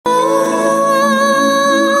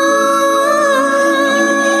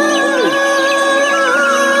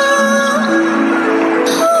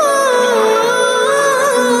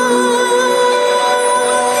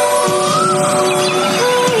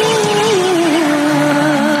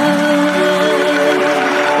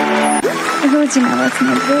रोजिना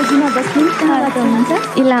बस्नेत। रोजिना बस्नेत कहाँबाट हुनुहुन्छ?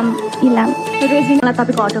 इलाम। रोजिनालाई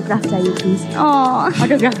तपाईँको अटोग्राफ चाहियो प्लिज।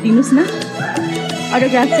 अटोग्राफ दिनुहोस् न।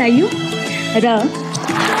 अटोग्राफ चाहियो र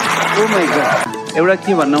ओ माई गॉड, एउटा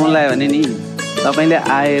के भन्न मन लाग्यो भने नि तपाईँले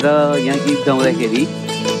आएर यहाँ गीत गाउँदाखेरि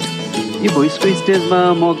यो भोइसको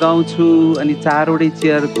स्टेजमा म गाउँछु अनि 4वटै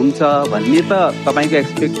चेयर घुम्छ भन्ने त तपाईँको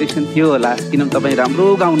एक्सपेक्टेसन थियो होला, किनभने तपाईँ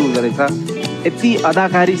राम्रो गाउनु हुँदो रहेछ, यति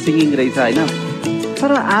अदाकारी सिङ्गिङ रहेछ होइन।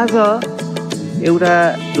 तर आज एउटा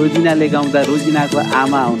रोजिनाले गाउँदा रोजिनाको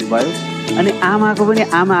आमा आउनुभयो अनि आमाको पनि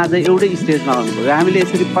आमा आज एउटै स्टेजमा आउनुभयो। हामीले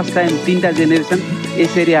यसरी फर्स्ट टाइम 3टा जेनेरेसन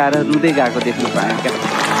यसरी आएर रुँदै गएको देख्नु पायौँ क्या।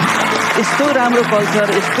 यस्तो राम्रो कल्चर,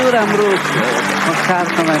 यस्तो राम्रो संस्कार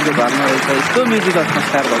तपाईँहरूको घरमा रहेछ, यस्तो म्युजिकल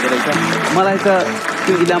संस्कार भएको रहेछ। मलाई त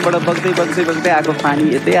त्यो इलामबाट बग्दै बग्दै बग्दै आएको पानी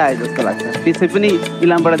यतै आयो जस्तो लाग्छ। त्यसै पनि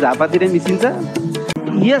इलामबाट झापातिरै मिसिन्छ।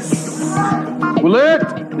 यस बुलेट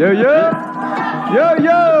यो यो यो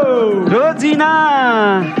यो रोजिना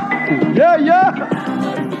यो यो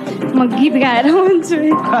म गीत गाएर हुन्छु।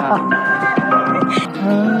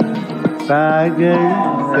 सागर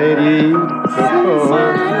तेरी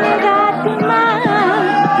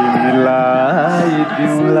तिमीलाई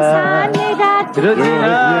दिउँला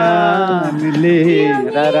रोजिना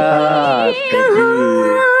मिलेर रात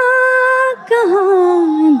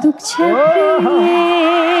कहाँ दुख छ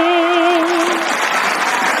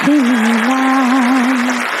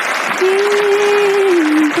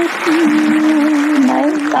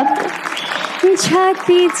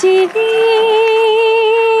छाती चिरी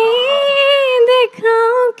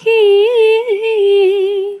देखाओ कि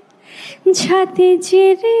छाती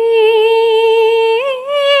चिरी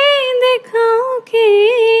देखाओ कि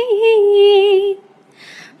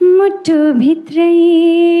मुटु भित्रै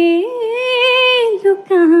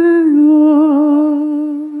लुकाओ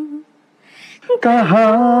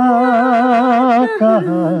कहाँ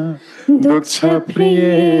कहाँ दुख छ प्रिय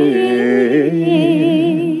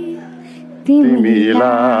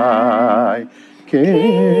तिमीलाई के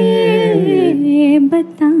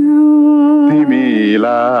बताओ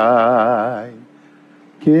तिमीलाई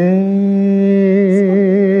के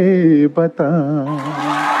बताओ।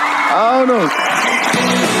 आउनुहोस्।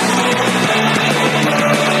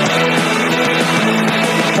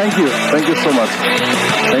 Thank you so much.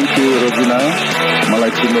 Thank you रोजिना,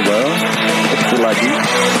 मलाई चिन्नुभयो यसको लागि।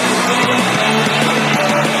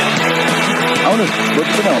 आउनुहोस्,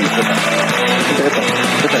 बोजी पनि आउनुहोस् यता यता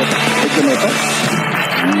यता यता एकदम यता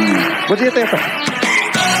बोजी यता यता।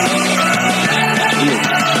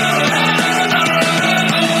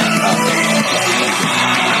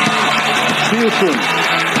 See you soon.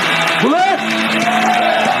 बुलेट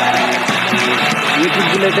यो चाहिँ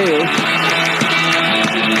बुलेटै हो,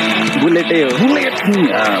 बुलेटै हो। बुलेट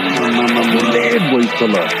बुलेट भोइस त ल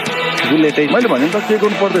बुलेटै। मैले भने त के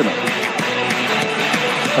गर्नु पर्दैन।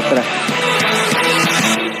 खतरा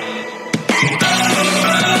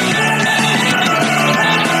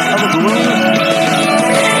अब घुमाउनु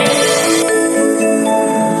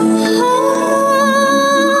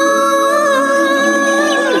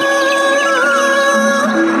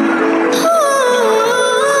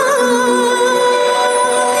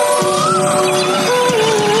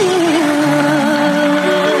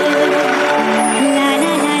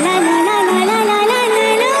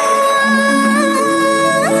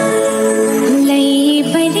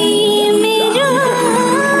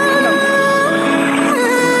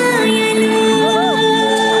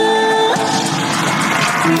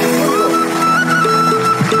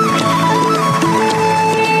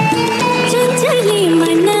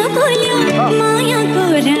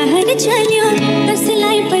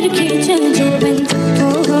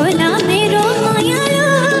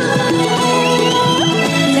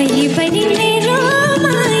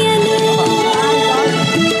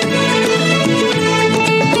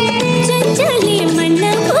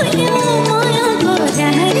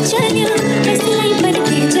चलियो,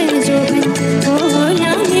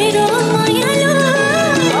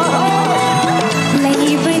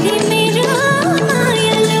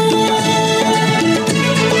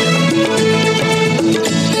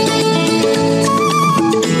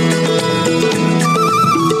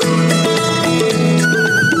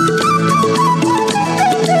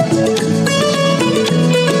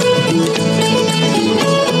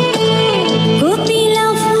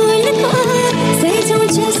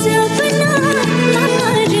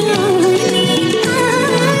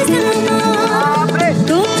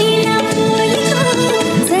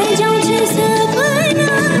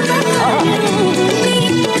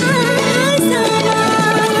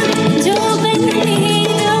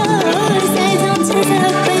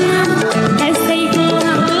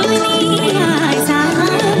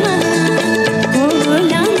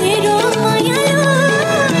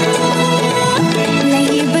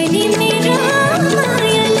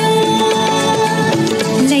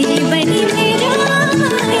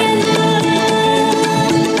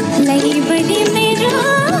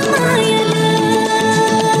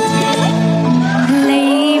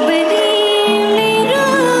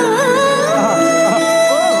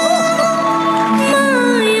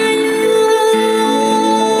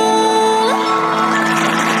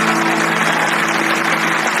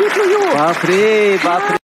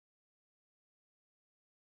 बाप रे